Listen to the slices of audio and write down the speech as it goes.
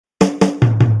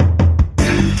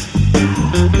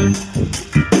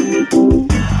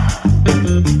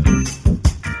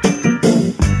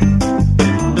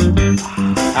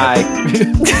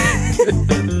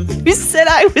You said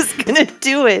I was going to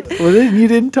do it. Well, then you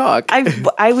didn't talk.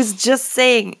 I was just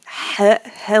saying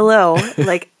hello,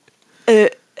 like,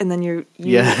 and then you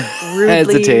rudely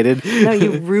hesitated. No,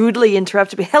 you rudely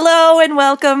interrupted me. Hello and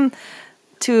welcome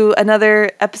to another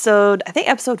episode. I think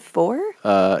episode 4.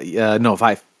 No,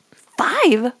 5.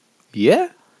 5? Yeah.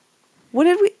 What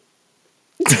did we?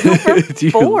 You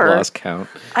 4. lost count.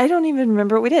 I don't even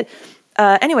remember what we did.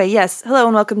 Anyway, yes. Hello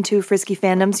and welcome to Frisky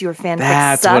Fandoms. Your fanfic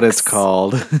That's sucks. what it's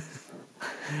called.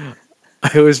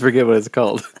 I always forget what it's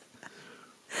called.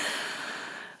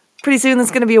 Pretty soon, it's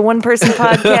going to be a one-person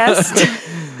podcast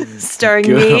starring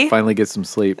Good. me. I'll finally get some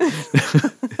sleep.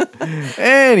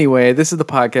 Anyway, this is the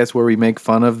podcast where we make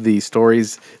fun of the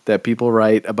stories that people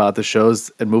write about the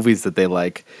shows and movies that they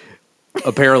like.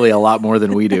 Apparently, a lot more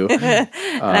than we do. And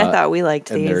I thought we liked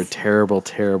and these. they're terrible,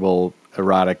 terrible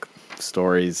erotic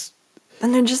stories.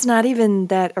 And they're just not even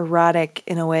that erotic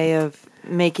in a way of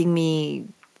making me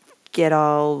get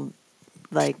all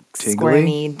like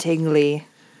squirmy, tingly.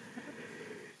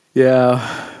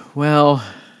 Yeah, well,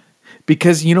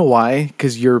 because you know why?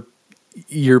 Because you're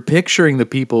picturing the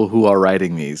people who are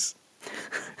writing these.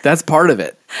 That's part of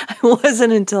it. I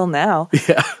wasn't until now.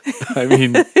 Yeah, I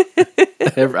mean,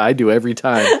 I do every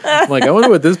time. I'm like, I wonder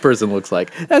what this person looks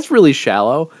like. That's really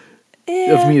shallow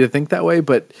of me to think that way,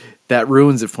 but that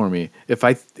ruins it for me.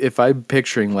 If I'm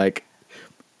picturing like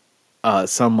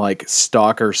some like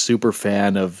stalker super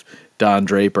fan of Don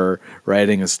Draper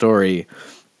writing a story,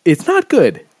 it's not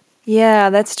good. Yeah,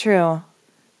 that's true.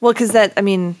 Well, because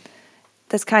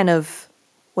that's kind of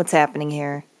what's happening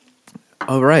here.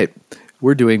 All right.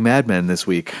 We're doing Mad Men this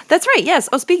week. That's right, yes.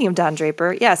 Oh, speaking of Don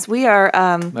Draper, yes, we are...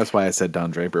 That's why I said Don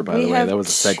Draper, by the way. That was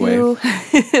a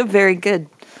segue. Very good.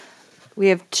 We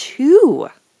have two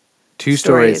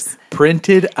stories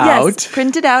printed out. Yes,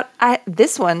 printed out.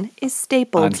 This one is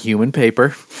stapled. On human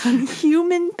paper. On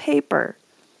human paper.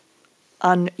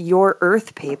 On your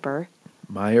earth paper.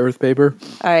 My earth paper?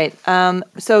 All right.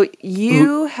 So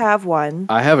you have one.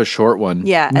 I have a short one.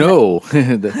 Yeah. No.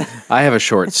 I have a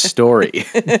short story.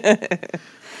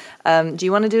 Do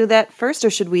you want to do that first, or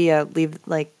should we leave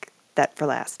like that for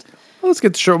last? Well, let's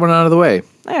get the short one out of the way.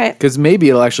 All right. Because maybe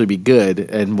it'll actually be good,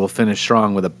 and we'll finish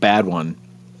strong with a bad one.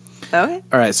 Okay.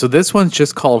 All right. So this one's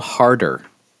just called Harder.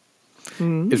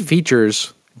 Mm-hmm. It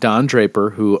features Don Draper,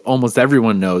 who almost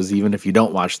everyone knows, even if you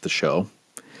don't watch the show.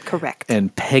 Correct.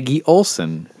 And Peggy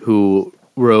Olson, who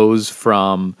rose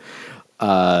from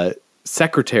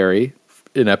secretary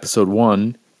in episode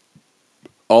 1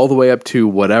 all the way up to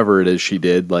whatever it is she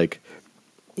did, like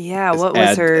what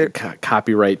was her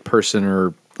copyright person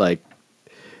or like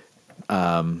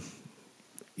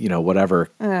whatever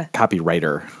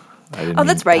copywriter.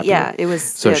 That's right. Yeah, it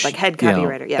was like head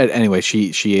copywriter. Yeah. Anyway,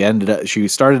 she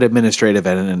started administrative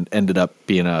and ended up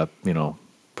being a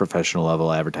professional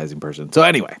level advertising person. So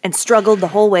anyway. And struggled the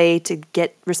whole way to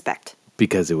get respect.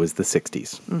 Because it was the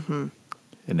 60s. Mm-hmm.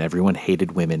 And everyone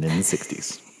hated women in the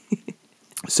 60s.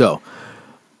 So,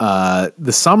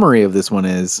 the summary of this one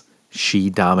is she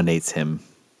dominates him.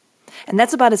 And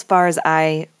that's about as far as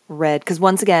I read. Because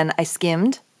once again, I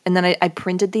skimmed. And then I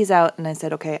printed these out and I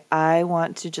said, okay, I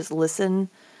want to just listen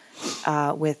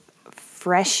with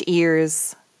fresh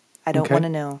ears. I don't want to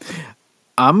know.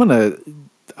 I'm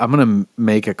gonna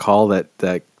make a call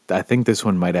that I think this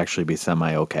one might actually be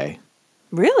semi-okay.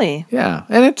 Really? Yeah,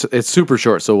 and it's super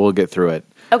short, so we'll get through it.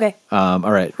 Okay. All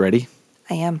right, ready?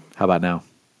 I am. How about now?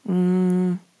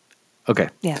 Okay.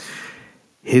 Yeah.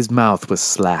 His mouth was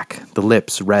slack, the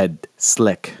lips red,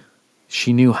 slick.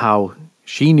 She knew how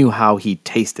he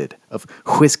tasted, of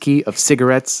whiskey, of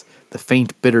cigarettes, the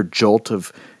faint bitter jolt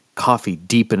of coffee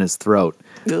deep in his throat.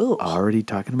 Ooh. Already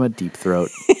talking about deep throat.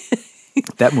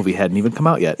 That movie hadn't even come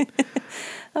out yet.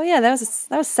 Oh yeah, that was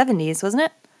 70s, wasn't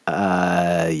it?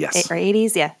 Yes. Or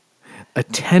 80s, yeah. A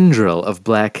tendril of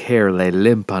black hair lay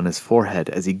limp on his forehead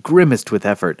as he grimaced with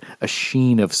effort, a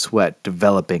sheen of sweat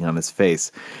developing on his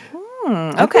face.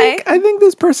 Okay. I think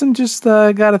this person just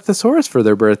got a thesaurus for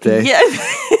their birthday. Yeah.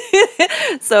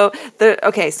 So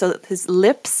his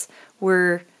lips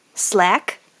were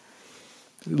slack.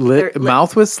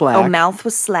 Mouth was slack. Oh, mouth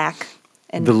was slack.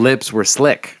 And the lips were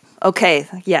slick. Okay,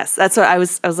 yes, that's what I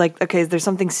was like, okay, there's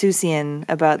something Seussian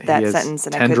about that sentence.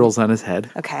 And tendrils on his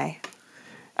head. Okay.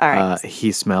 All right.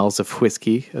 He smells of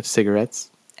whiskey, of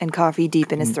cigarettes. And coffee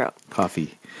deep in his throat.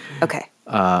 Coffee. Okay.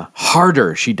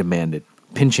 Harder, she demanded,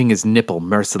 pinching his nipple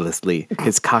mercilessly,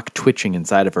 his cock twitching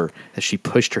inside of her as she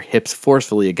pushed her hips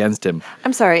forcefully against him.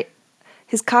 I'm sorry,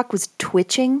 his cock was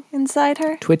twitching inside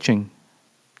her? Twitching.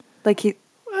 Like he...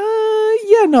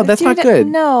 Yeah, no, that's not good.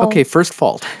 No. Okay, first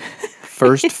fault.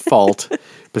 First fault.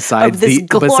 Besides this the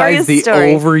glorious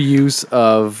story. overuse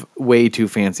of way too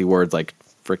fancy words like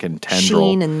frickin' tendril.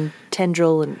 Sheen and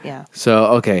tendril and yeah. So,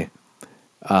 okay.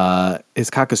 His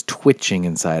cock is twitching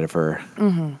inside of her.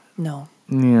 No.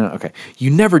 Yeah, okay. You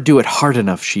never do it hard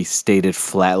enough, she stated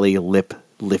flatly, lip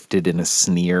lifted in a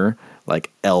sneer,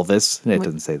 like Elvis. It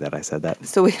doesn't say that. I said that.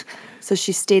 So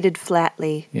she stated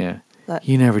flatly. Yeah. That-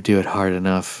 You never do it hard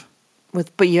enough.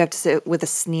 But you have to say it with a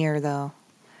sneer though.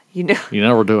 You know. You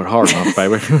never do it hard enough,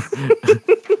 baby.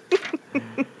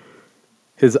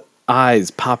 His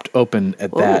eyes popped open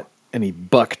at that, and he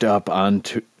bucked up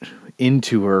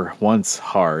into her once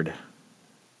hard.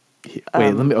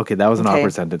 Okay, that was an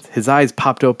awkward sentence. His eyes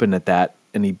popped open at that,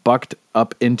 and he bucked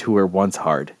up into her once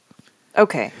hard.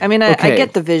 Okay. I mean, I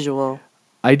get the visual.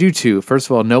 I do too. First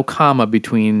of all, no comma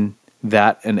between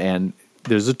that and.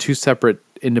 There's a 2 separate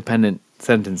independent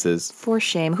sentences. For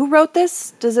shame. Who wrote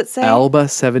this? Does it say? Alba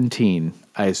 17.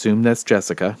 I assume that's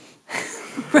Jessica.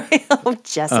 Right. Oh,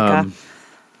 Jessica.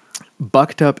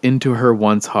 Bucked up into her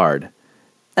once hard.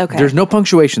 Okay. There's no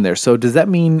punctuation there. So does that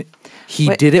mean he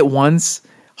did it once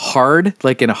hard,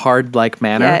 like in a hard like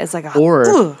manner? Yeah, it's like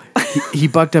or he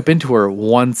bucked up into her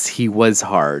once he was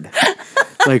hard.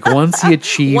 Like once he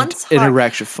achieved an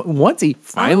erection. Once he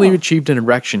finally achieved an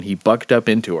erection, he bucked up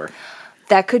into her.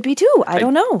 That could be too. I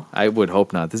don't know. I would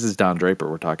hope not. This is Don Draper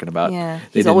we're talking about. Yeah,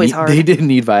 he's always hard. They didn't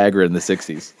need Viagra in the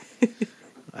 60s,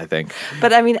 I think.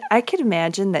 But I mean, I could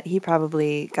imagine that he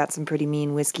probably got some pretty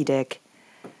mean whiskey dick.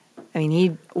 I mean,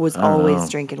 he was always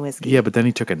drinking whiskey. Yeah, but then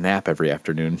he took a nap every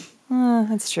afternoon.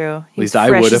 That's true. At least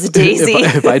I would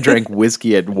if I drank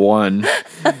whiskey at 1 in the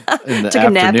afternoon. Took a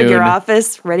nap in your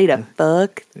office, ready to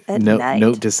fuck at night.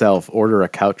 Note to self, order a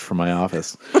couch from my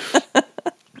office.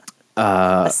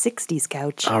 A 60s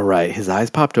couch. All right. His eyes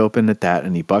popped open at that,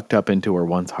 and he bucked up into her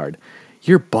once hard.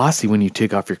 You're bossy when you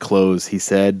take off your clothes, he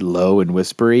said, low and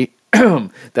whispery.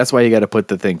 That's why you got to put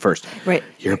the thing first. Right.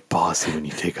 You're bossy when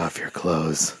you take off your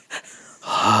clothes.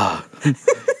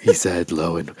 He said,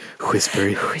 low and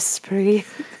whispery. Whispery.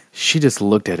 She just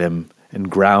looked at him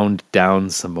and ground down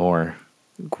some more.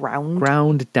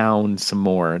 Ground down some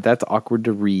more. That's awkward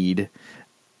to read.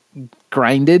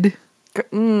 Grinded?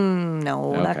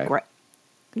 No, okay. not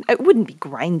it wouldn't be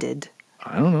grinded.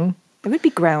 I don't know. It would be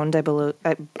ground, I believe.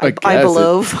 I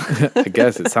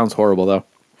guess it sounds horrible, though.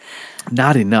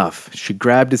 Not enough. She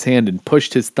grabbed his hand and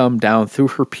pushed his thumb down through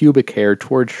her pubic hair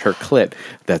towards her clit.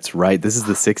 That's right. This is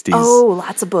the 60s. Oh,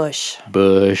 lots of bush.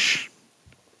 Bush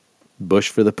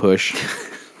for the push.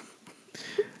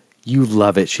 You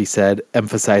love it, she said,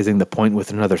 emphasizing the point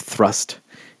with another thrust.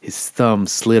 His thumb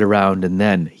slid around and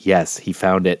then, yes, he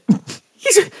found it.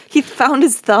 He found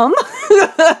his thumb?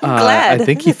 Glad. I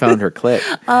think he found her clit.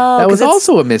 That was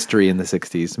also a mystery in the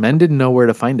 60s. Men didn't know where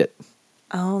to find it.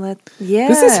 Oh, yeah.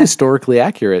 This is historically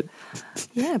accurate.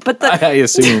 Yeah, but I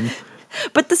assume.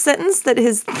 But the sentence that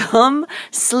his thumb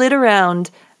slid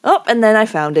around, and then I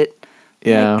found it.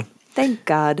 Yeah. Like, thank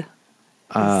God.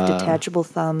 His detachable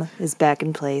thumb is back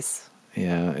in place.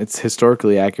 Yeah, it's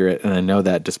historically accurate, and I know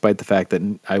that despite the fact that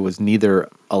I was neither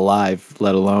alive,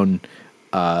 let alone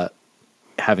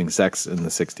having sex in the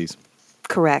 60s.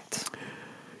 Correct.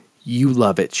 You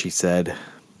love it, she said.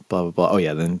 Blah, blah, blah. Oh,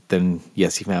 yeah, then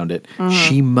yes, he found it. Mm-hmm.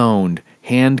 She moaned,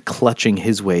 hand clutching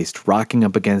his waist, rocking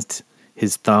up against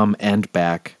his thumb and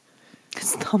back.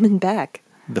 His thumb and back.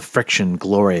 The friction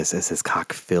glorious as his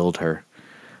cock filled her.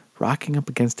 Rocking up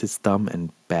against his thumb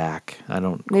and back. I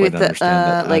don't quite understand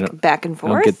that. Like back and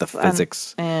forth? I don't get the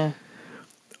physics.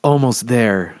 Almost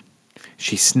there.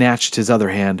 She snatched his other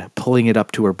hand, pulling it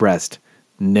up to her breast.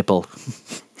 Nipple.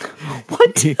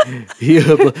 What?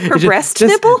 Her breast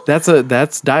nipple?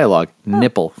 That's dialogue.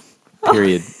 Nipple.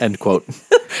 Period. End quote.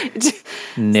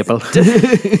 Nipple.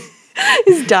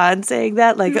 Is Don saying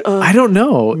that? Like, I don't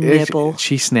know. Nipple.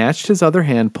 She snatched his other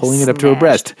hand, pulling it up to her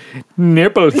breast.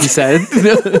 Nipple, he said.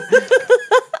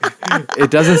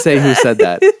 It doesn't say who said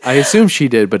that. I assume she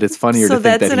did, but it's funnier to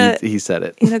think that he said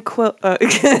it. In a quote.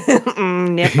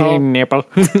 Nipple. Nipple.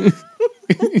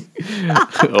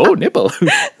 Oh, nipple.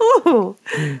 Ooh.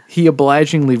 He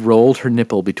obligingly rolled her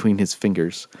nipple between his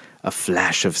fingers. A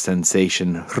flash of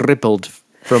sensation rippled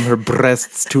from her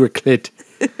breasts to her clit.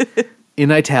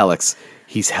 In italics,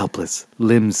 he's helpless,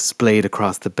 limbs splayed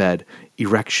across the bed,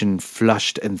 erection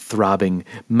flushed and throbbing,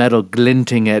 metal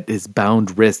glinting at his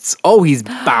bound wrists. Oh, he's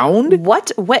bound?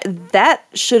 What? That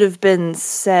should have been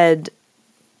said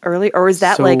early, or is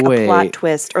that a plot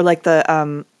twist, or like the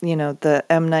the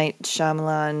M. Night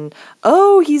Shyamalan?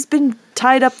 Oh, he's been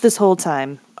tied up this whole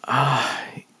time.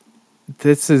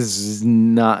 This is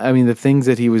not. I mean, the things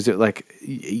that he was like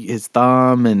his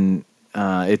thumb and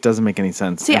It doesn't make any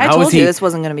sense. See, And I how told is you he- this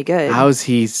wasn't going to be good. How is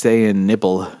he saying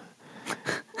nipple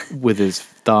with his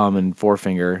thumb and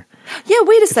forefinger? Yeah,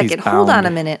 wait a he's second. Hold on bound?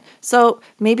 a minute. So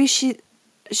maybe she's.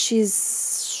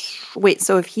 Wait,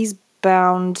 so if he's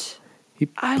bound. He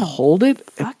I don't pulled it.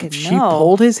 fucking She know.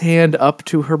 pulled his hand up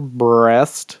to her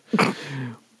breast.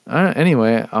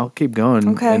 Anyway, I'll keep going,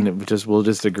 Okay. and we'll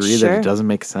just agree that Sure. it doesn't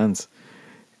make sense.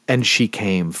 And she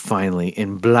came finally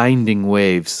in blinding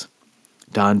waves.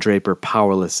 Don Draper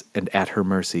powerless and at her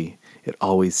mercy. It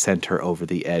always sent her over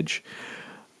the edge.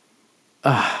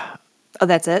 Oh,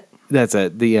 that's it? That's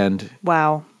it. The end.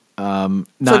 Wow. So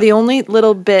Not- the only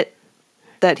little bit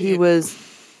that it was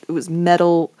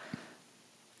metal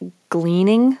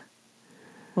gleaning.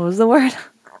 What was the word?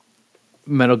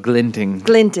 Metal glinting.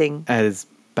 Glinting. At his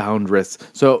bound wrists.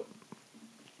 So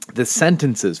the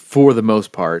sentences, for the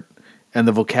most part, and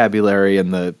the vocabulary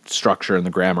and the structure and the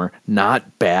grammar,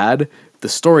 not bad. The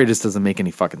story just doesn't make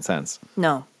any fucking sense.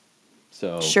 No,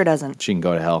 So sure doesn't. She can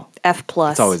go to hell. F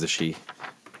plus. It's always a she.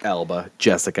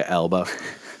 Jessica Alba.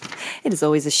 It is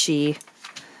always a she.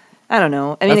 I don't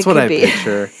know. I mean, That's it what could I be.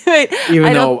 picture. Wait, Even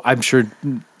I though don't- I'm sure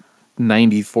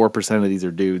 94% of these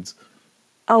are dudes.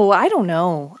 Oh, I don't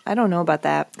know. I don't know about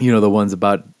that. You know, the ones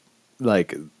about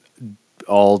like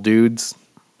all dudes.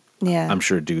 Yeah. I'm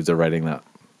sure dudes are writing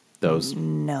those.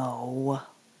 No.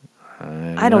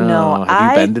 I don't know.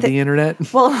 Have you been to the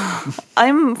internet? Well,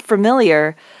 I'm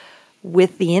familiar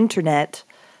with the internet.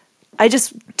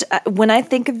 When I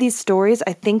think of these stories,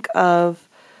 I think of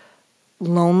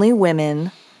lonely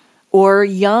women or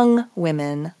young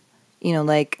women,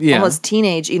 like Yeah. almost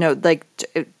teenage, like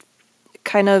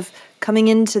kind of coming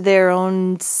into their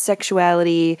own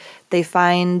sexuality. They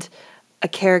find a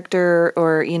character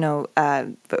or,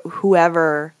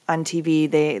 whoever on TV,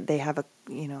 they have a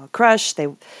crush. They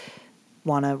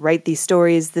want to write these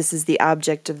stories. This is the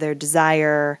object of their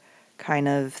desire kind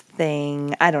of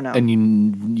thing. I don't know.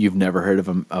 And you've never heard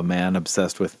of a man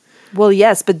obsessed with... Well,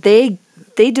 yes, but they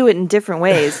do it in different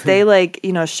ways. They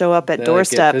show up at They, like, get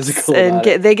doorsteps physical and about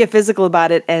it. they get physical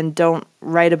about it and don't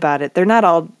write about it. They're not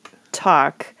all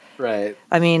talk. Right.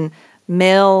 I mean,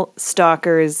 male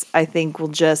stalkers, I think, will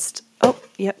just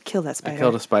kill that spider. I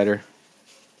killed a spider.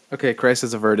 Okay,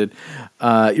 crisis averted.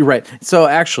 You're right. So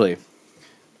actually,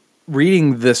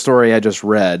 reading the story I just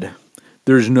read,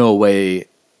 there's no way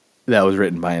that was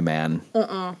written by a man.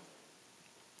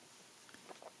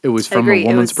 It was from agree. a It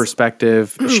woman's was-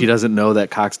 perspective. She doesn't know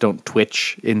that cocks don't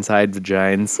twitch inside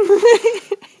vaginas.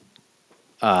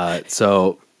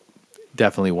 So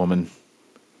definitely woman.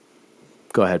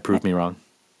 Go ahead, prove me wrong.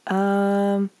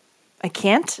 I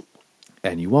can't.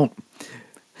 And you won't.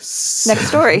 Next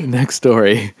story. Next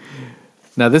story.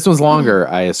 Now this one's longer,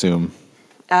 I assume.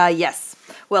 Yes.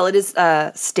 Well, it is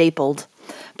stapled,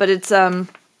 but it's well,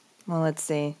 let's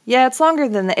see. Yeah, it's longer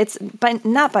than that. It's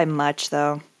not by much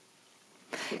though,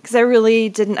 because I really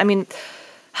didn't. I mean,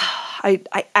 I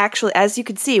actually, as you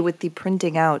could see with the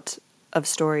printing out of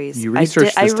stories, You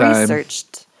researched I this time.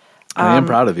 researched. I am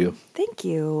proud of you. Thank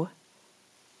you.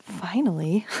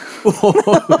 Finally,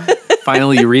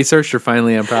 Finally, you researched, or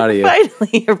finally, I'm proud of you.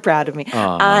 finally, you're proud of me.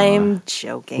 Aw, I'm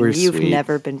joking. we're You've sweet.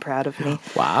 never been proud of me.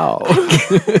 Wow.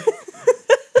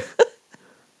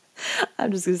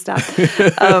 I'm just gonna stop.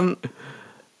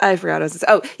 I forgot what I was.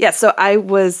 Oh, yeah. So I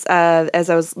was, as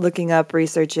I was looking up,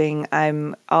 researching.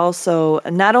 I'm also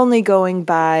not only going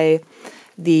by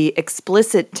the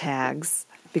explicit tags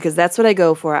because that's what I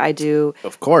go for. I do,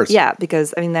 Of course. yeah,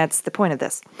 because I mean that's the point of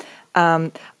this.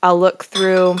 I'll look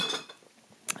through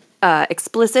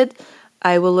explicit.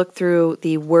 I will look through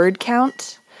the word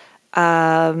count.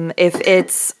 If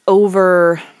it's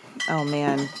over, oh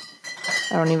man,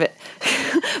 I don't even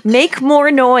make more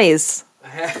noise.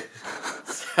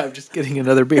 I'm just getting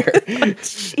another beer.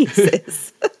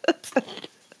 Jesus.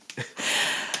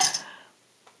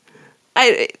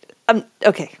 I'm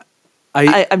okay.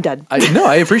 I'm done. No,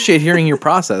 I appreciate hearing your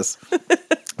process.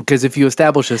 Because if you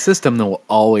establish a system, then we'll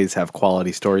always have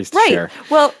quality stories to Right. share.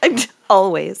 Well,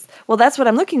 always. Well, that's what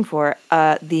I'm looking for.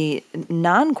 The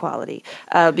non-quality,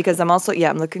 because I'm also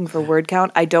I'm looking for word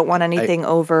count. I don't want anything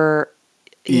over,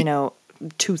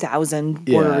 2,000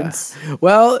 Yeah. words.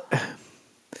 Well,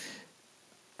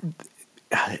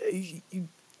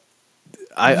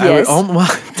 Yes.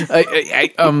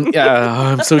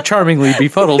 I'm so charmingly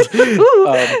befuddled.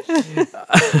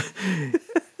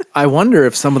 I wonder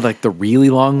if some of the really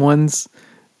long ones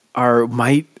so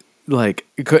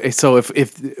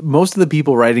if most of the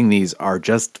people writing these are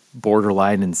just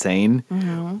borderline insane,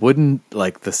 wouldn't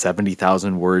the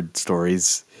 70,000 word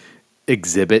stories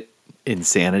exhibit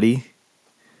insanity?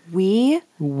 We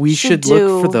should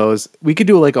look for those. We could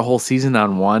do like a whole season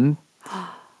on one.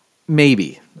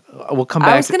 Maybe. We'll come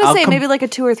back. I was going to say maybe like a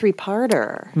 2 or 3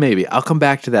 parter. Maybe. I'll come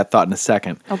back to that thought in a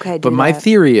second. Okay, but my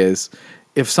theory is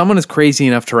if someone is crazy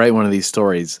enough to write one of these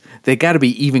stories, they got to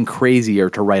be even crazier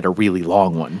to write a really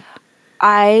long one.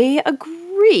 I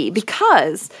agree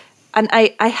because, and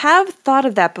I have thought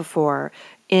of that before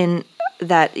in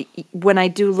that when I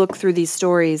do look through these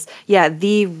stories,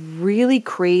 the really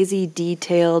crazy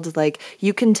detailed, like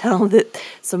you can tell that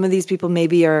some of these people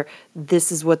maybe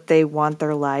this is what they want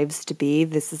their lives to be.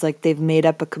 This is like they've made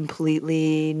up a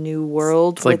completely new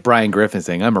world. It's like Brian Griffin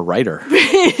saying, I'm a writer.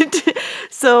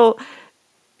 So,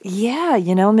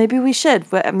 maybe we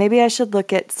should. Maybe I should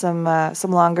look at some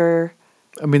longer.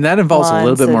 I mean, that involves a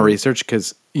little bit more research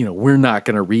because, we're not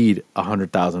going to read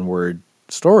 100,000 word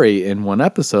story in one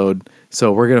episode.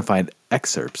 So we're going to find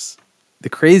excerpts, the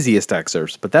craziest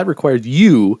excerpts, but that requires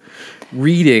you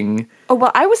reading. Oh,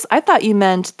 well, I thought you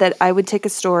meant that I would take a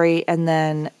story and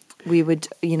then we would,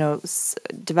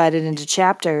 divide it into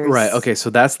chapters. Right. Okay. So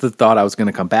that's the thought I was going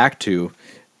to come back to.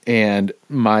 And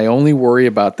my only worry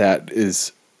about that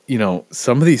is,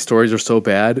 some of these stories are so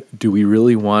bad. Do we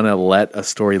really want to let a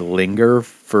story linger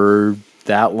for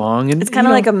that long? And it's kind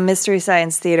of like a mystery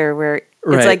science theater where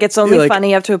right. It's like it's only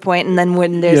funny up to a point, and then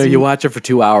when there's you watch it for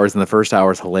 2 hours, and the first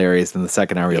hour is hilarious, and the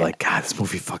second hour you're like, God, this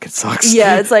movie fucking sucks.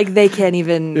 Yeah, it's like they can't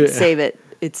even save it.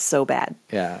 It's so bad.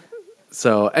 Yeah.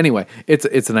 So anyway,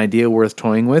 it's an idea worth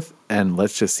toying with, and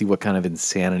let's just see what kind of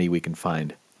insanity we can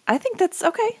find. I think that's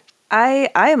okay. I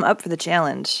am up for the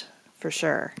challenge for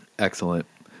sure. Excellent.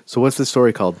 So what's the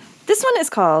story called? This one is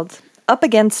called Up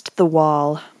Against the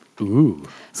Wall. Ooh.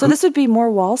 So this would be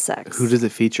more wall sex. Who does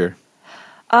it feature?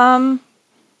 Don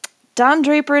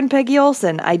Draper and Peggy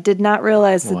Olson. I did not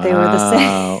realize that they were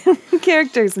the same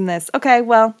characters in this. Okay,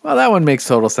 well. Well, that one makes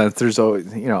total sense. There's always,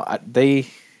 they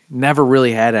never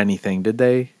really had anything, did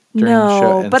they? During the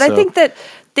show? But I think that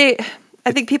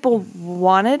I think people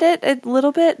wanted it a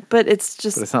little bit, but it's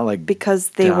just. But it's not like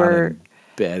because they Don were and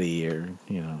Betty or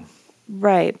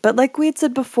Right, but like we had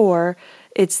said before,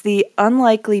 it's the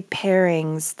unlikely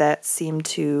pairings that seem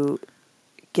to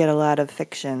get a lot of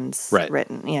fictions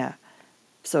written. Yeah.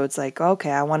 So it's like,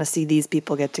 okay, I want to see these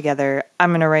people get together.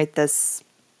 I'm going to write this.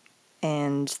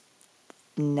 And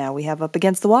now we have Up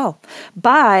Against the Wall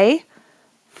by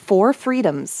 4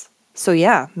 Freedoms. So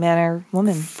yeah, man or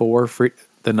woman.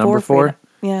 The number 4?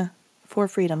 Yeah, 4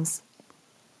 Freedoms.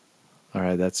 All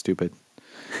right, that's stupid.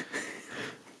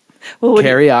 Well,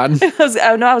 Carry on. I was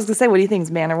going to say, what do you think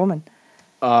is man or woman?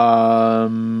 I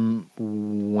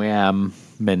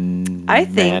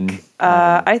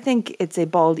think it's a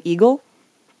bald eagle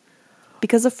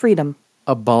because of freedom.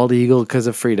 A bald eagle because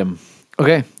of freedom.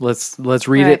 Okay, let's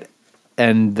read it,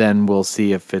 and then we'll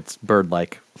see if it's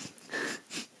bird-like.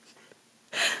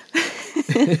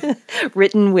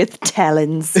 Written with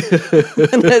talons. So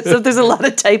if there's a lot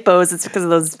of typos, it's because of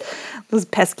those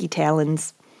pesky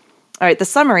talons. All right, the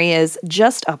summary is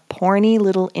just a porny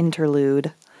little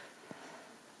interlude.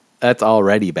 That's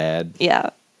already bad.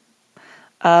 Yeah.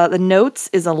 The notes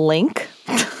is a link,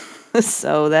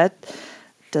 so that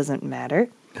doesn't matter.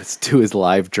 It's to his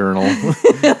live journal.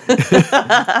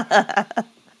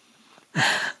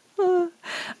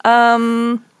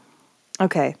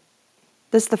 Okay.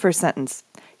 This is the first sentence.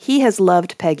 He has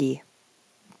loved Peggy.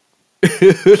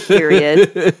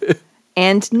 Period.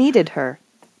 And needed her.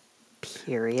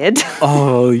 Period.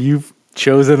 Oh, you've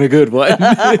chosen a good one.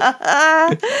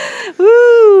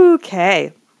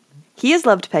 Okay. He has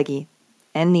loved Peggy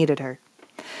and needed her.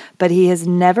 But he has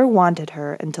never wanted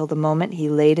her until the moment he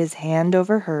laid his hand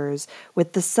over hers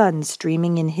with the sun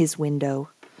streaming in his window.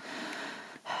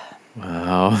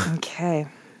 Wow. Okay.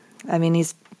 I mean,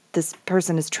 this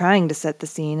person is trying to set the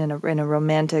scene in a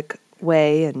romantic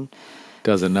way and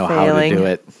doesn't know failing. How to do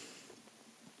it.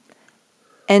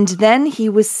 And then he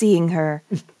was seeing her,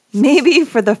 maybe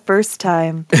for the first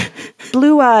time.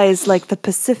 Blue eyes like the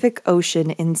Pacific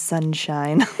Ocean in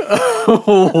sunshine.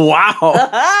 Oh,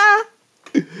 wow.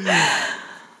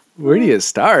 Where do you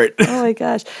start? Oh my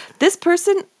gosh. This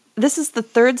is the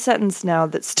third sentence now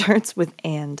that starts with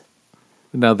and.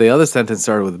 Now, the other sentence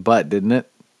started with but, didn't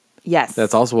it? Yes.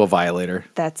 That's also a violator.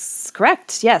 That's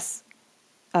correct, yes.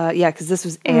 Yeah, because this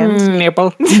was and.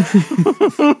 Nipple.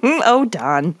 Oh,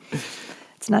 Don.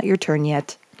 It's not your turn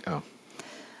yet. Oh.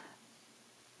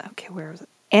 Okay, where was it?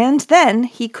 And then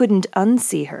he couldn't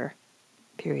unsee her.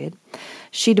 Period.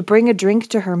 She'd bring a drink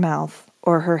to her mouth,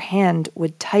 or her hand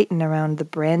would tighten around the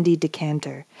brandy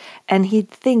decanter, and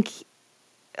he'd think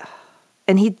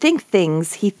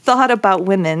things he thought about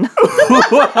women.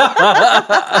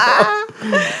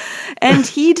 And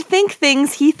he'd think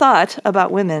things he thought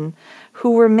about women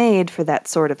who were made for that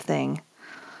sort of thing.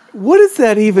 What does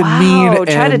that even mean? Wow,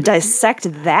 try to And dissect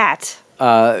that.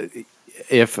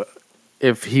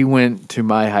 if he went to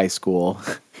my high school,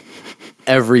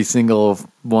 every single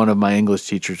one of my English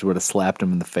teachers would have slapped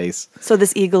him in the face. So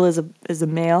this eagle is a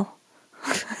male?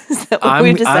 Is that what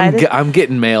we decided? I'm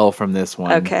getting mail from this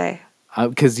one. Okay.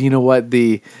 Because you know what?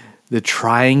 The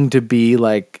trying to be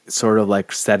like sort of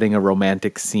like setting a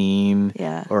romantic scene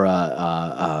or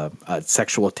a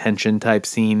sexual tension type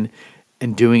scene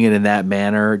and doing it in that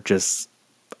manner just,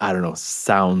 I don't know,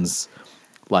 sounds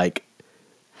like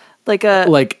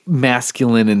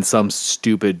masculine in some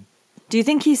stupid. Do you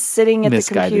think he's sitting at the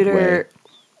computer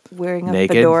wearing a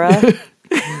naked? Fedora?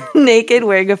 Naked,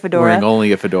 wearing a fedora. Wearing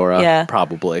only a fedora, Yeah.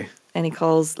 probably. And he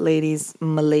calls ladies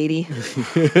 "m'lady."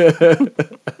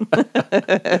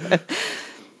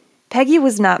 Peggy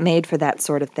was not made for that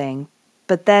sort of thing.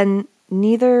 But then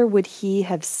neither would he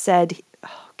have said...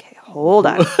 Okay, hold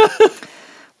on.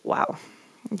 Wow.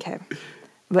 Okay.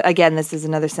 But again, this is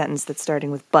another sentence that's starting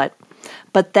with but.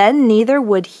 But then neither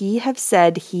would he have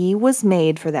said he was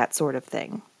made for that sort of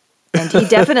thing. And he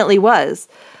definitely was.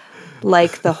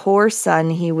 Like the whore son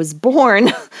he was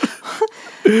born.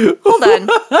 Hold on.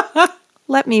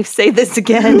 Let me say this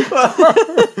again.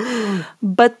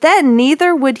 But then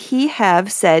neither would he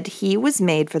have said he was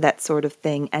made for that sort of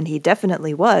thing, and he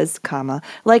definitely was, comma,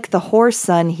 like the whore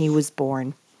son he was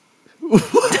born.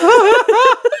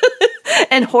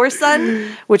 And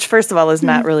whoreson, which first of all is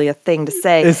not really a thing to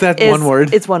say. Is that one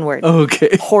word? It's one word. Okay.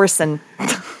 Whoreson.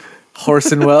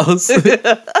 Horson Wells.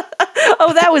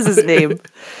 Oh, that was his name.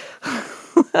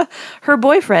 Her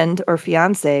boyfriend or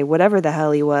fiance, whatever the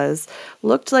hell he was,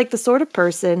 looked like the sort of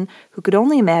person who could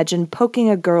only imagine poking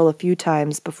a girl a few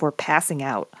times before passing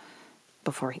out.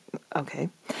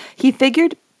 He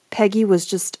figured Peggy was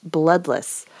just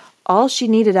bloodless. All she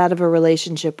needed out of a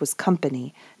relationship was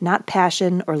company, not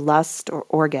passion or lust or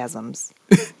orgasms.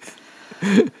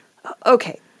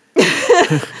 Okay.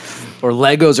 Or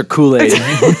Legos or Kool-Aid.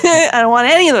 I don't want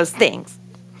any of those things.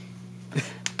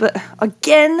 But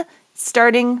again,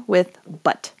 starting with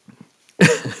but.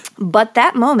 But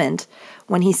that moment,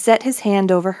 when he set his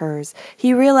hand over hers,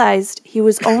 he realized he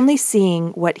was only seeing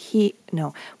what she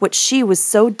was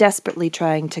so desperately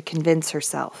trying to convince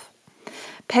herself.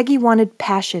 Peggy wanted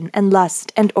passion and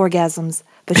lust and orgasms,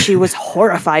 but she was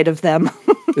horrified of them.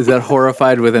 Is that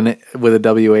horrified with a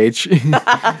WH?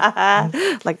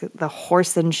 Like the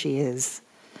whoreson she is.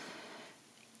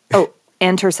 Oh,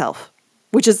 and herself,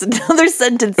 which is another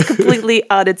sentence completely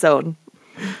on its own.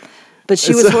 But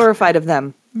she was horrified of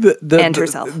them and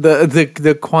herself.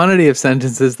 The quantity of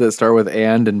sentences that start with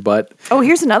and but. Oh,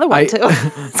 here's another one too.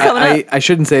 It's coming up. I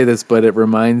shouldn't say this, but it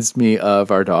reminds me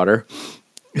of our daughter.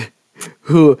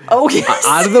 Who, yes.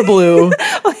 out of the blue,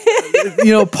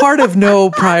 part of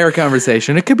no prior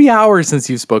conversation. It could be hours since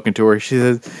you've spoken to her.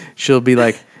 She'll be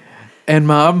like, and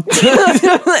mom,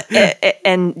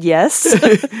 and yes,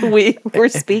 we're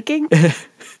speaking.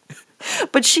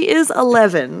 But she is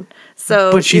 11,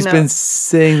 so. But she's been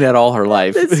saying that all her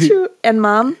life. That's true. And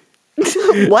mom,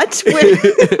 what?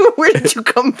 Where did you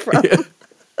come from? Yeah.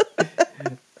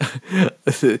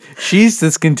 She's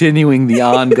just continuing the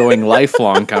ongoing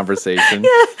lifelong conversation.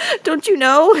 Yeah, don't you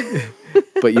know?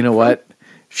 But you know what?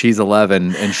 She's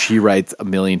 11 and she writes a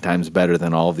million times better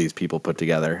than all of these people put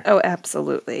together. Oh,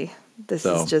 absolutely. This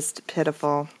is just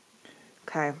pitiful.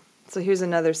 Okay, so here's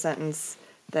another sentence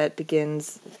that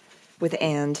begins with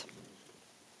and.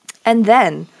 And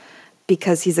then,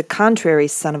 because he's a contrary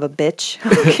son of a bitch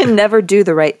who can never do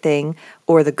the right thing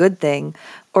or the good thing,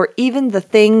 or even the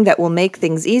thing that will make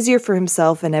things easier for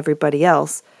himself and everybody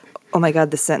else. Oh my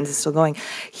God, this sentence is still going.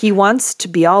 He wants to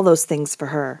be all those things for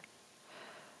her.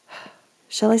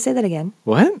 Shall I say that again?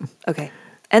 What? Okay.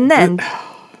 And then...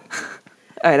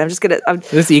 All right, I'm just going to...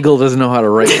 This eagle doesn't know how to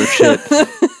write for shit.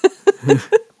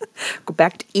 Go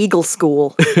back to eagle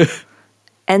school.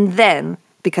 And then,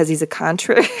 because he's a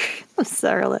contrary... I'm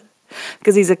sorry,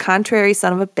 because he's a contrary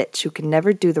son of a bitch who can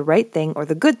never do the right thing or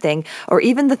the good thing or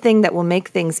even the thing that will make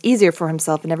things easier for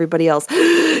himself and everybody else.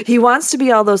 He wants to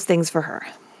be all those things for her.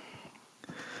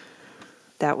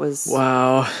 That was...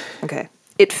 Wow. Okay.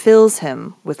 It fills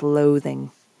him with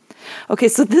loathing. Okay,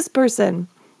 so this person,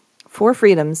 for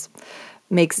freedoms,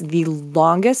 makes the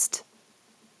longest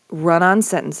run-on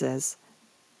sentences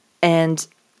and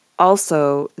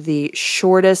also the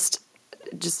shortest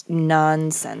just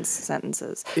nonsense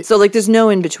sentences. So there's no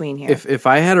in between here. If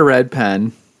I had a red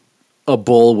pen, a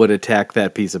bull would attack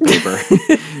that piece of paper.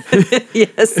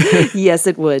 Yes,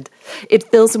 it would. It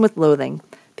fills him with loathing,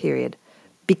 period.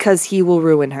 Because he will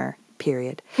ruin her,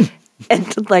 period.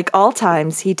 And like all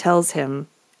times, he tells him,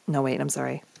 no, wait, I'm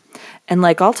sorry. And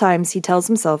like all times, he tells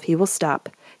himself he will stop.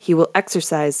 He will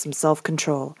exercise some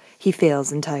self-control. He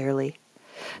fails entirely.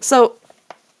 So,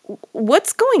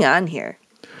 what's going on here?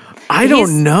 I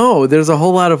don't know. There's a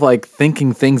whole lot of like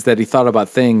thinking things that he thought about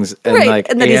things, and right, like,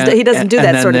 and then he doesn't do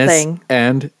that sort of thing.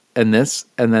 And this,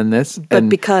 and then this, but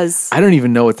because I don't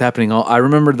even know what's happening. I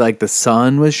remember like the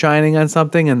sun was shining on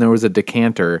something, and there was a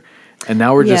decanter, and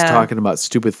now we're just talking about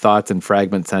stupid thoughts and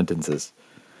fragment sentences.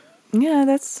 Yeah,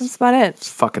 that's about it. It's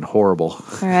fucking horrible.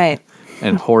 All right.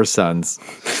 And whore sons.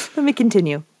 Let me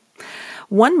continue.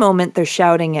 One moment they're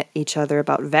shouting at each other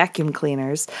about vacuum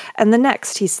cleaners, and the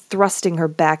next he's thrusting her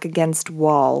back against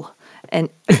wall and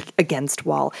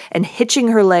hitching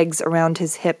her legs around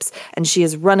his hips, and she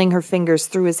is running her fingers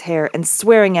through his hair and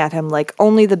swearing at him like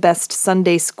only the best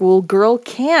Sunday school girl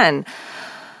can.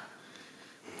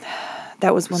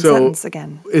 That was one sentence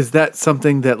again. Is that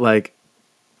something that like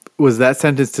was that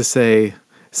sentence to say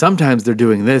sometimes they're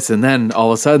doing this and then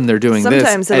all of a sudden they're doing this?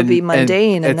 Sometimes it'll be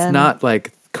mundane and it's then not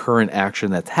like current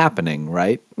action that's happening,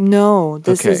 right? No,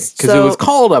 this is because it was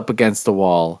called up against the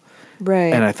wall,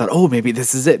 right? And I thought, oh, maybe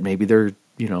this is it. Maybe they're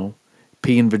P and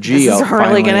Vajay. This is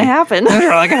really going to happen. This is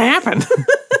really going to happen.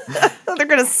 They're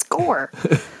going to score.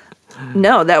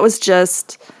 No, that was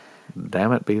just.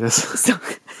 Damn it, Beavis.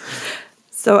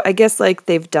 So I guess like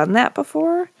they've done that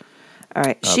before. All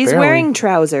right, she's Apparently. wearing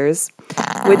trousers,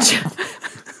 which.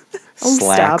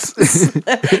 Slacks.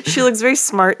 Stop. She looks very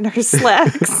smart in her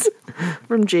slacks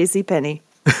from JCPenney,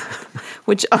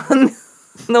 which on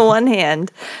the one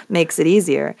hand makes it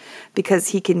easier because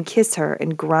he can kiss her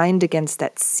and grind against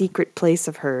that secret place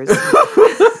of hers.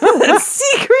 That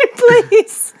secret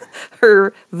place,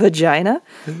 her vagina,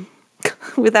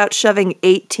 without shoving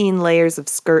 18 layers of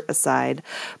skirt aside.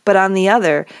 But on the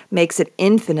other, makes it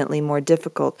infinitely more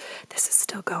difficult. This is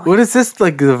still going. What is this,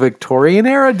 like the Victorian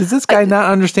era? Does this guy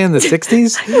not understand the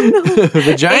 60s? I don't know.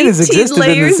 Vaginas existed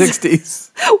layers. in the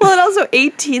 60s. Well, and also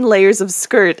 18 layers of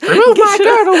skirt. Remove my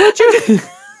girdle, would you?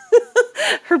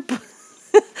 Her,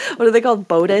 what are they called?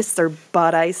 Bodice or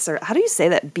bodice? Or how do you say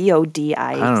that? Bodice?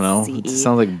 I don't know. It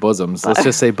sounds like bosoms. Let's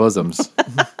just say bosoms.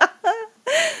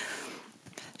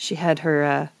 She had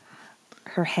her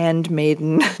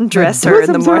handmaiden dress her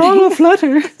in the morning. Are all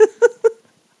aflutter.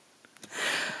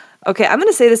 Okay, I'm going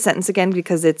to say this sentence again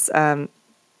because it's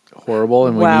horrible,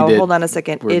 and wow. we need Hold on a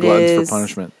second. We're gluttons for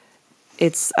punishment.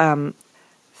 It's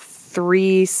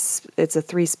It's a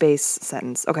 3-space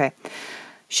sentence. Okay.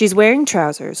 She's wearing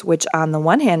trousers, which on the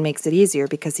one hand makes it easier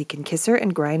because he can kiss her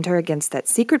and grind her against that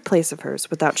secret place of hers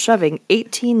without shoving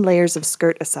 18 layers of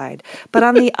skirt aside. But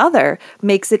on the other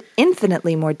makes it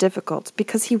infinitely more difficult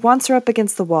because he wants her up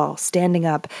against the wall, standing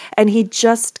up, and he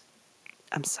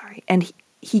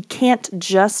can't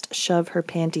just shove her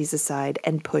panties aside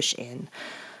and push in.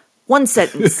 One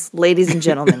sentence, ladies and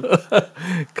gentlemen.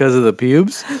 Because of the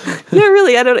pubes? Yeah,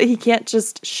 really. I don't know. He can't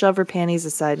just shove her panties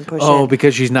aside and push in. Oh,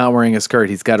 because she's not wearing a skirt.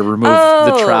 He's got to remove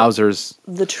the trousers.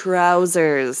 The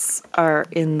trousers are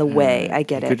in the way. I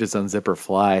get You it. could just unzip her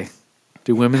fly.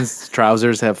 Do women's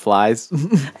trousers have flies?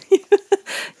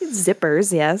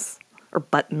 Zippers, yes. Or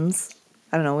buttons.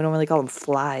 I don't know. We don't really call them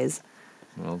flies.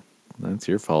 Well, that's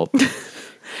your fault.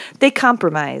 They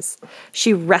compromise.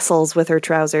 She wrestles with her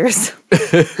trousers.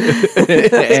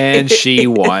 And she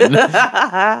won.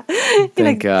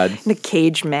 Thank God. In a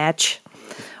cage match.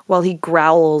 While he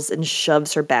growls and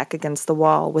shoves her back against the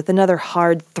wall with another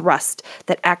hard thrust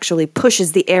that actually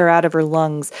pushes the air out of her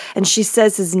lungs. And she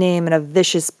says his name in a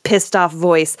vicious, pissed-off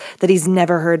voice that he's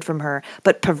never heard from her,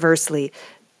 but perversely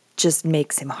just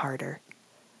makes him harder.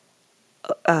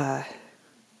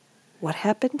 What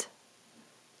happened?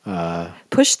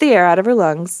 Pushed the air out of her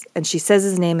lungs, and she says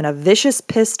his name in a vicious,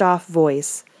 pissed-off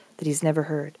voice that he's never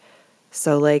heard.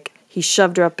 So, like, he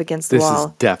shoved her up against the wall.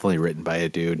 This is definitely written by a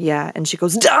dude. Yeah, and she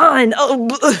goes, Don! Oh,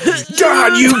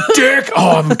 Don, you dick!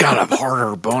 Oh, I'm got a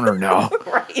harder boner now.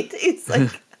 Right. He's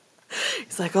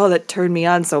like, oh, that turned me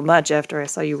on so much after I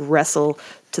saw you wrestle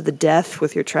to the death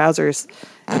with your trousers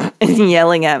and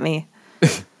yelling at me.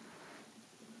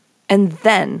 And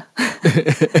then...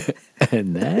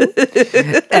 And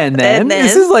then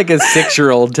this is like a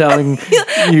 6-year-old telling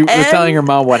her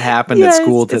mom what happened at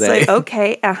school today. It's like,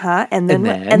 okay, and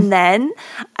then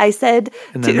I said,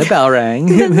 and then the bell rang.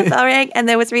 Then the bell rang, and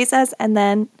there was recess, and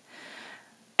then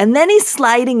he's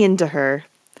sliding into her.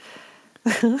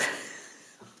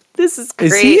 This is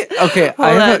great. Is he okay?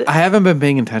 I haven't been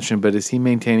paying attention, but is he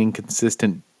maintaining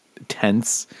consistent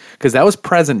tense? Because that was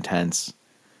present tense.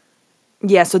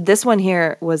 Yeah. So this one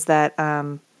here was that.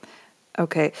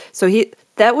 Okay, so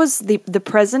that was the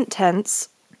present tense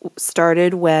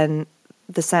started when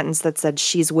the sentence that said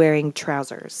she's wearing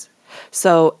trousers.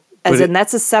 So,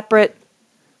 that's a separate.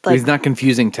 Like, he's not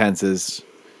confusing tenses.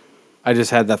 I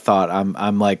just had that thought.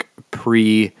 I'm like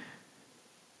pre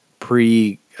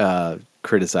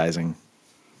criticizing.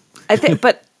 I think,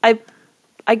 but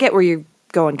I get where you're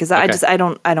going because I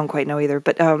don't quite know either.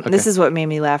 But this is what made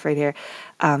me laugh right here.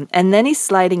 And then he's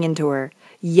sliding into her.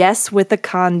 Yes, with a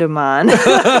condom on. Wait a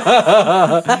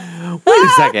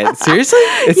second. Seriously?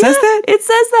 It says that? It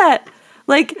says that.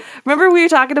 Like, remember we were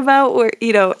talking about where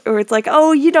it's like,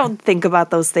 oh, you don't think about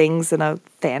those things in a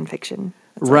fan fiction.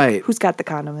 It's right. Like, who's got the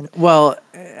condom in? Well,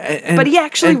 but he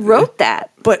actually wrote that.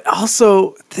 But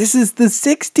also, this is the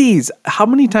 60s. How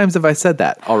many times have I said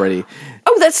that already?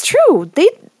 Oh, that's true.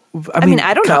 I mean,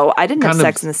 I don't know. I didn't have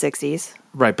sex in the 60s.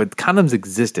 Right, but condoms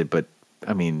existed, but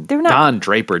I mean, Don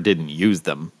Draper didn't use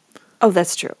them. Oh,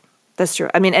 that's true. That's true.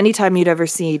 I mean, anytime you'd ever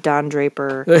see Don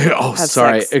Draper have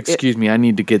sex, excuse me, I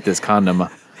need to get this condom.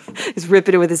 He's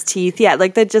ripping it with his teeth. Yeah,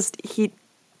 like that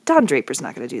Don Draper's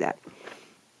not going to do that.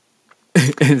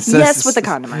 Yes, with a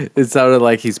condom on. It sounded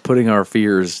like he's putting our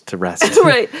fears to rest.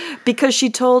 Right, because she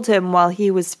told him while he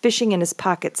was fishing in his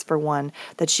pockets for one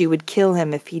that she would kill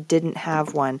him if he didn't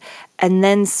have one, and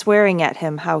then swearing at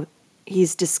him how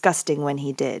he's disgusting when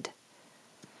he did.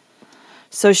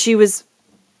 So she was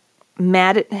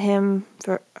mad at him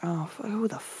for, who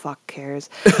the fuck cares?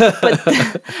 But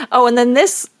and then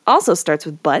this also starts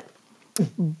with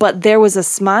but there was a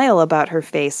smile about her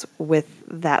face with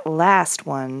that last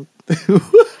one.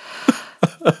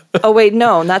 Oh wait,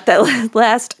 no, not that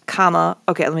last comma.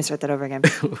 Okay, let me start that over again.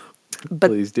 But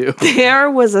please do. There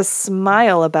was a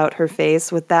smile about her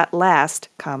face with that last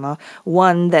comma,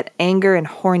 one that anger and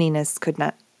horniness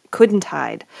couldn't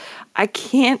hide. I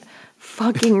can't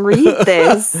fucking read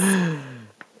this.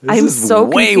 I'm so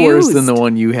way confused. Worse than the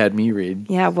one you had me read.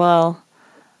 Yeah, well,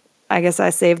 I guess I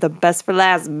saved the best for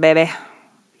last, baby.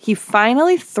 He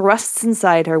finally thrusts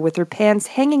inside her with her pants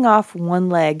hanging off one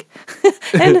leg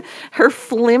and her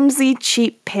flimsy,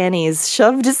 cheap panties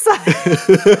shoved aside.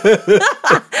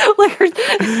 Like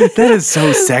that is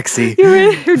so sexy.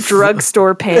 Her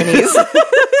drugstore panties.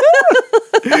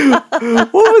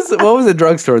 What was a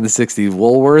drugstore in the 60s?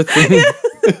 Woolworth?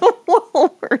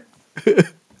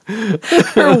 Woolworth.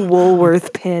 Her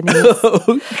Woolworth panties.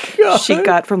 Oh, God. She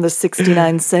got from the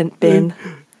 69-cent bin.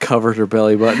 Covered her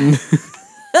belly button.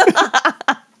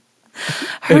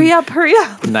 Hurry up.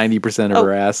 90% of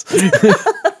her ass.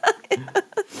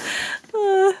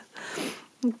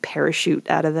 Parachute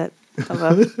out of it. Of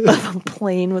a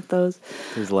plane with those.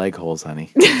 There's leg holes,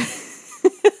 honey.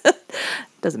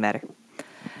 Doesn't matter.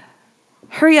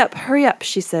 Hurry up,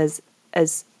 she says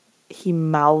as he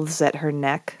mouths at her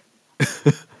neck.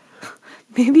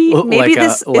 Maybe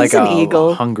this is an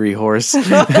eagle. Hungry horse. Like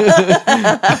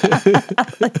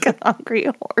a hungry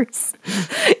horse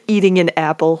eating an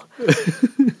apple.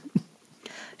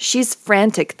 She's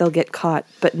frantic they'll get caught,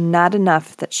 but not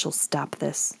enough that she'll stop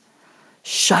this.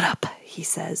 Shut up, he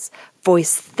says,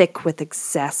 voice thick with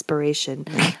exasperation,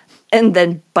 and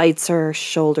then bites her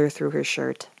shoulder through her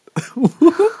shirt.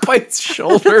 Bites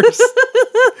shoulders.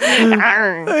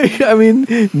 I mean,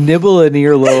 nibble an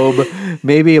earlobe,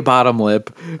 maybe a bottom lip,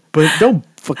 but don't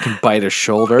fucking bite a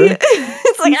shoulder.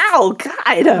 It's like, ow,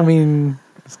 God. I mean,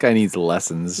 this guy needs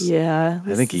lessons. Yeah.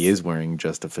 I think he is wearing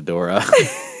just a fedora.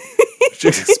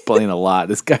 Should explain a lot.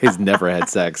 This guy's never had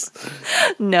sex.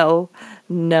 No,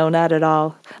 not at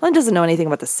all. He doesn't know anything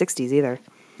about the 60s either.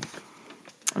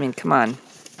 I mean, come on.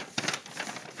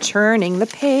 Turning the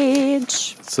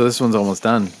page. So this one's almost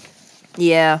done.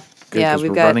 Yeah. Good, yeah,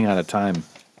 we're running out of time.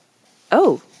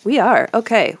 Oh, we are.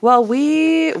 Okay. Well,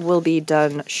 we will be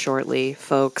done shortly,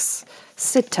 folks.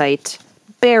 Sit tight.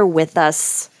 Bear with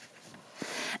us.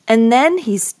 And then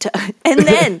he's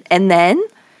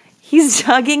he's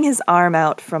tugging his arm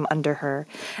out from under her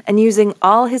and using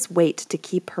all his weight to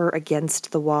keep her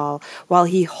against the wall while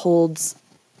he holds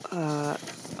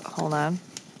hold on.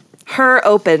 Her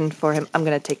open for him. I'm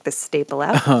going to take this staple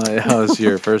out. Oh, that was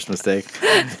your first mistake.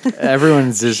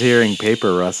 Everyone's just hearing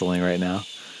paper rustling right now.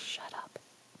 Shut up.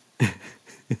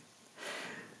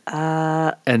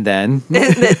 And then?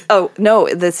 Oh, no,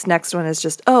 this next one is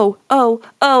just, oh,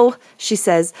 she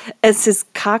says, as his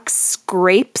cock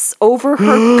scrapes over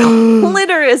her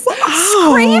clitoris.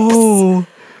 Scrapes?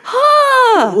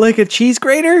 Huh. Like a cheese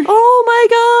grater? Oh, my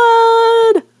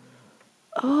God.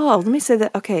 Oh, let me say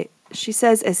that. Okay. She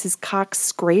says as his cock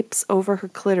scrapes over her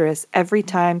clitoris every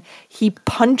time he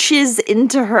punches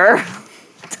into her.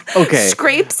 Okay.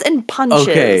 Scrapes and punches.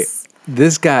 Okay.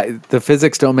 This guy, the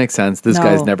physics don't make sense. This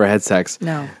guy's never had sex.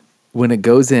 No. When it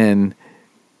goes in,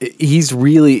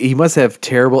 he must have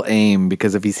terrible aim,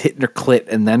 because if he's hitting her clit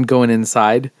and then going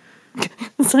inside,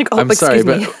 It's like, oh, I'm sorry,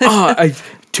 excuse but me.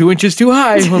 2 inches too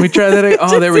high. Let me try that.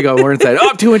 Oh, there we go. We're inside.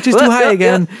 Oh, 2 inches too high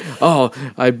again. Oh,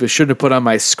 I shouldn't have put on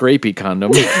my scrapey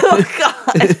condom. Oh,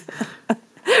 God.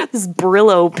 This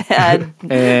Brillo pad.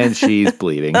 And she's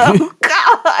bleeding. Oh,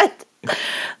 God.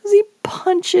 He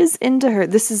punches into her.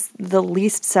 This is the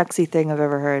least sexy thing I've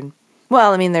ever heard.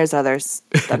 Well, I mean, there's others,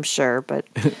 I'm sure, but...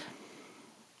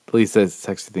 Please, that's the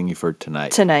sexy thing you've heard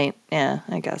tonight. Tonight, yeah,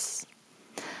 I guess.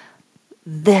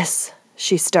 This,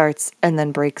 she starts and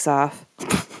then breaks off.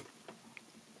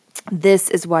 This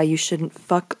is why you shouldn't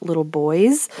fuck little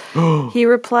boys. He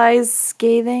replies,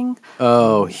 scathing.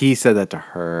 Oh, he said that to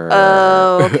her.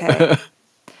 Oh, okay.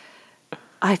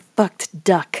 I fucked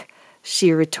Duck,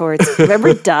 she retorts.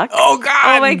 Remember Duck? Oh,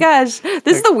 God. Oh, my gosh.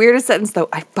 This is the weirdest sentence, though.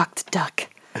 I fucked Duck.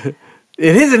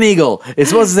 It is an eagle. It's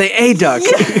supposed to say a duck.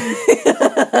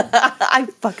 I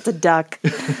fucked a duck.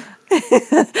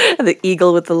 The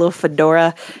eagle with the little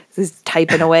fedora is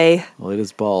typing away. Well, it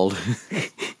is bald.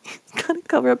 Gotta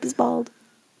cover up his bald.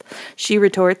 She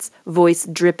retorts, voice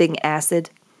dripping acid.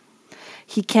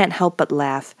 He can't help but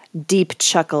laugh, deep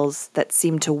chuckles that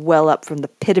seem to well up from the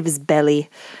pit of his belly,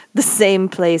 the same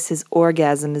place his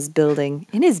orgasm is building.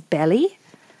 In his belly?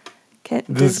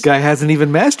 This guy hasn't even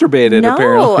masturbated, no,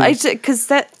 apparently.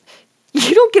 because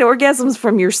you don't get orgasms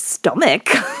from your stomach.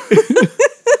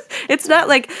 It's not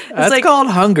like... It's That's like, called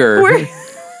hunger.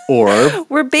 Or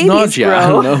where babies nausea. grow. I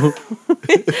don't know.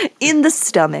 In the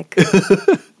stomach.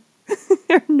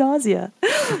 Or nausea.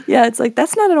 Yeah, it's like,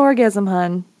 that's not an orgasm,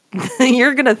 hon.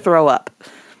 You're going to throw up.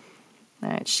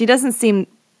 All right. She doesn't seem...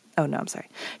 Oh, no, I'm sorry.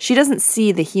 She doesn't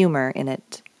see the humor in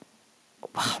it.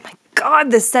 Oh, my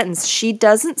God, this sentence. She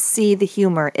doesn't see the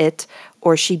humor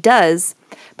or she does,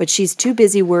 but she's too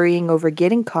busy worrying over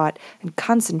getting caught and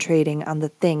concentrating on the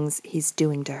things he's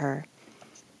doing to her.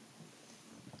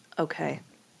 Okay.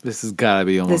 This has got to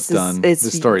be almost done.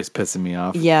 This story's pissing me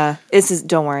off. Yeah.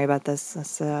 Don't worry about this.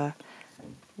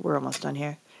 We're almost done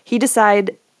here. He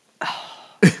decide... Oh.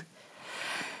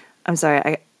 I'm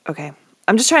sorry. Okay.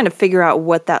 I'm just trying to figure out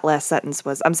what that last sentence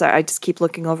was. I'm sorry. I just keep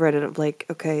looking over at it. I'm like,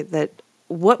 okay,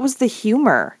 what was the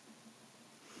humor?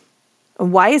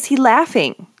 Why is he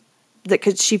laughing? That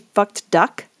because she fucked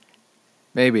Duck?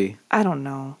 Maybe. I don't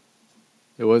know.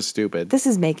 It was stupid. This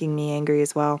is making me angry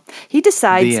as well. He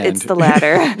decides The it's end. the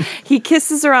latter. He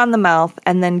kisses her on the mouth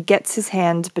and then gets his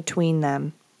hand between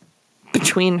them.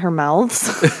 Between her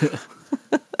mouths?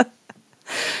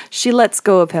 She lets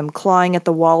go of him, clawing at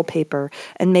the wallpaper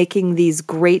and making these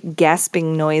great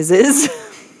gasping noises.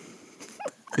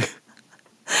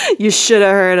 You should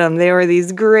have heard them. They were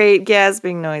these great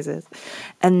gasping noises.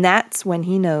 And that's when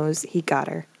he knows he got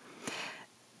her.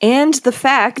 And the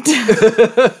fact...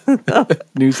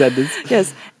 New sentence.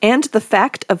 Yes. And the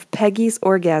fact of Peggy's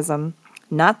orgasm,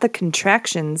 not the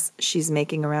contractions she's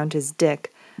making around his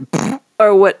dick,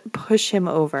 are what push him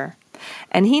over.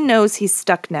 And he knows he's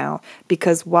stuck now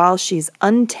because while she's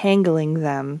untangling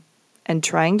them and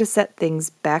trying to set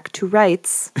things back to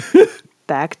rights,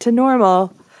 back to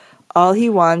normal, all he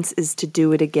wants is to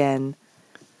do it again.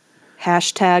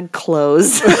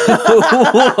 #close.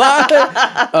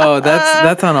 Oh,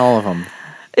 that's on all of them.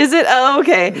 Is it? Oh,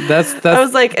 okay. That's. I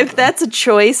was like, if that's a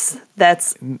choice,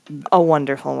 that's a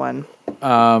wonderful one.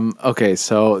 Okay,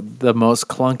 so the most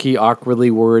clunky, awkwardly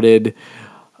worded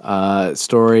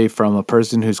story from a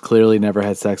person who's clearly never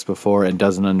had sex before and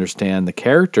doesn't understand the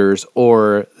characters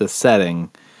or the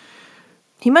setting.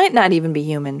 He might not even be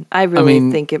human. I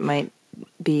really think it might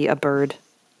be a bird.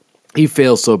 He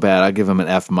fails so bad, I'll give him an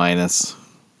F-.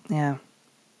 Yeah.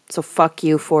 So fuck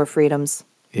you, 4 freedoms.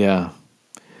 Yeah.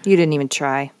 You didn't even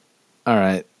try. All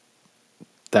right.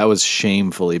 That was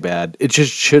shamefully bad. It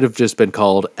just should have just been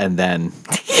called "and then."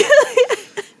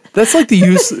 That's like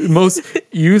the most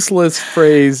useless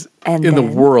phrase And in the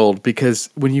then. world, because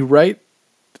when you write,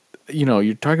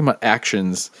 you're talking about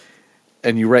actions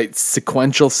and you write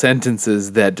sequential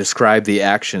sentences that describe the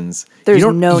actions. There's you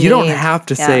don't, no You don't need. have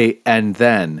to Yeah. say "and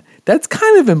then." That's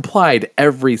kind of implied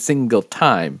every single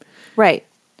time. Right.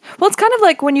 Well, it's kind of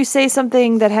like when you say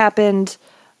something that happened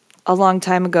a long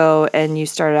time ago and you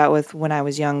started out with "when I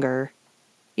was younger."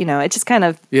 It just kind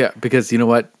of... Yeah, because you know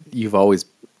what? You've always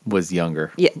was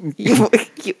younger. Yeah.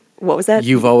 What was that?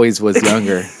 You've always was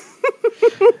younger.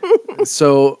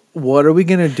 So what are we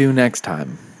going to do next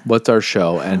time? What's our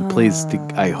show? And please,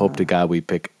 I hope to God we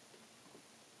pick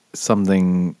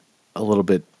something a little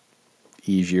bit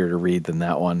easier to read than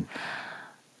that one.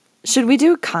 Should we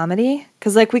do a comedy?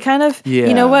 Because we kind of... Yeah.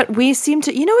 You know what? We seem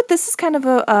to... You know what? This is kind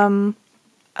of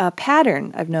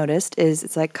pattern I've noticed is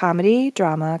it's like comedy,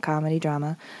 drama, comedy,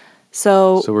 drama.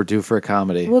 So we're due for a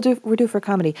comedy. we're due for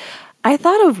comedy. I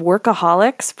thought of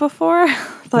Workaholics before.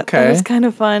 Thought that Okay. was kind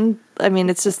of fun. I mean,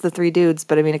 it's just the three dudes,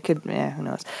 but I mean, it could. Who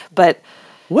knows? But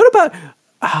What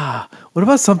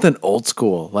about something old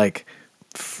school like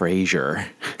Frasier?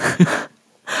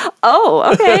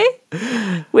 oh, okay.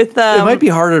 With It might be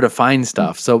harder to find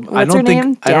stuff, so I what's her don't think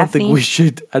name? I don't think Daphne? we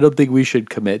should. I don't think we should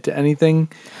commit to anything.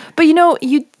 But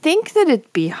you'd think that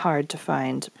it'd be hard to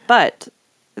find, but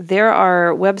there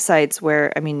are websites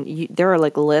where there are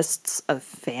like lists of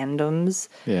fandoms,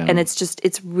 Yeah. and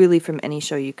it's really from any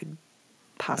show you could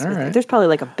possibly. All right. Think. There's probably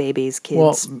like a Baby's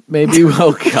Well, Kids. maybe.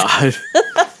 Oh God.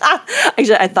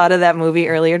 Actually, I thought of that movie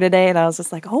earlier today, and I was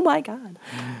just like, oh my god.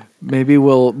 Maybe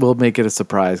we'll make it a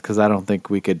surprise because I don't think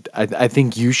we could. I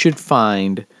think you should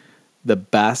find the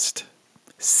best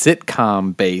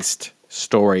sitcom based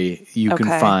story you can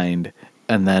Okay. find,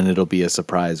 and then it'll be a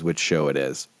surprise which show it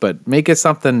is. But make it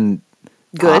something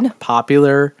Good.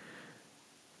 popular,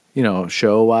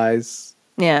 show wise.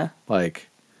 Yeah. Like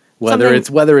whether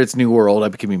Something- it's New World,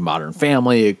 it could be Modern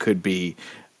Family, it could be,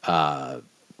 The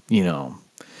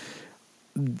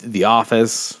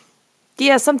Office.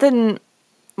 Yeah, something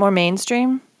more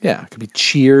mainstream. Yeah, it could be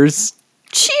Cheers,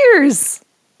 Cheers.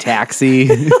 Taxi,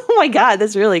 Oh my god,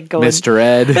 that's really going. Mr.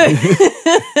 Ed.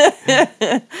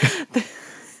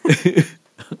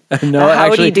 No, A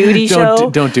Howdy actually, Doody show?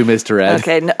 don't do Mr. Ed.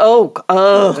 Okay. No,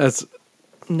 oh, That's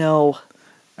no. all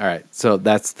right. So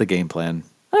that's the game plan.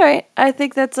 All right, I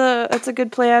think that's a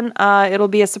good plan. It'll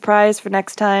be a surprise for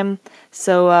next time.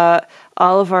 So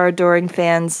all of our adoring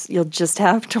fans, you'll just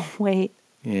have to wait.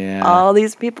 Yeah. All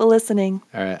these people listening.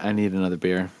 All right. I need another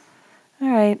beer. All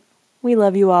right, we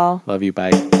love you all. Love you.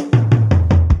 Bye.